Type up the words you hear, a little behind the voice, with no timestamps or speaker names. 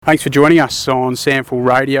Thanks for joining us on SANFL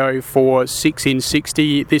Radio for 6 in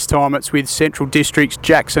 60. This time it's with Central District's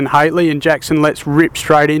Jackson Hately. And Jackson, let's rip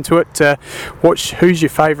straight into it. Who's your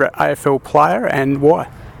favourite AFL player and why?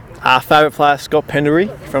 Favourite player, Scott Pendlebury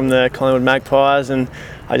from the Collingwood Magpies, and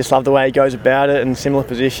I just love the way he goes about it and similar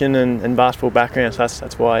position and basketball background, so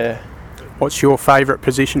that's why, yeah. What's your favourite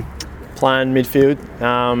position? Playing midfield.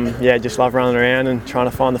 Just love running around and trying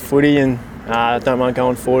to find the footy, and don't mind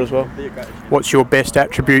going forward as well. What's your best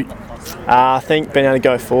attribute? I think being able to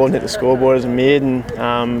go forward and hit the scoreboard as a mid and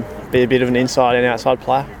be a bit of an inside and outside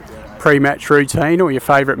player. Pre-match routine or your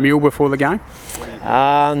favourite meal before the game?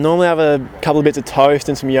 Normally have a couple of bits of toast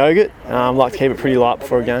and some yoghurt. Like to keep it pretty light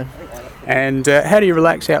before a game. And how do you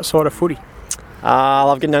relax outside of footy? I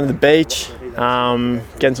love getting down to the beach,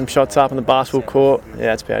 getting some shots up on the basketball court. Yeah,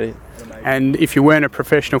 that's about it. And if you weren't a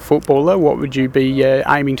professional footballer, what would you be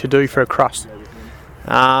aiming to do for a crust?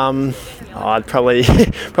 I'd probably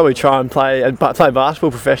try and play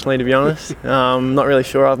basketball professionally, to be honest. Not really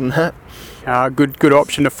sure other than that. Good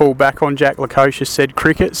option to fall back on. Jack Lukosius said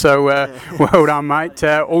cricket, so well done, mate.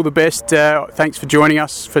 All the best. Thanks for joining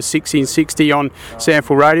us for 6 in 60 on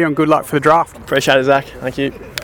SANFL Radio, and good luck for the draft. Appreciate it, Zach. Thank you.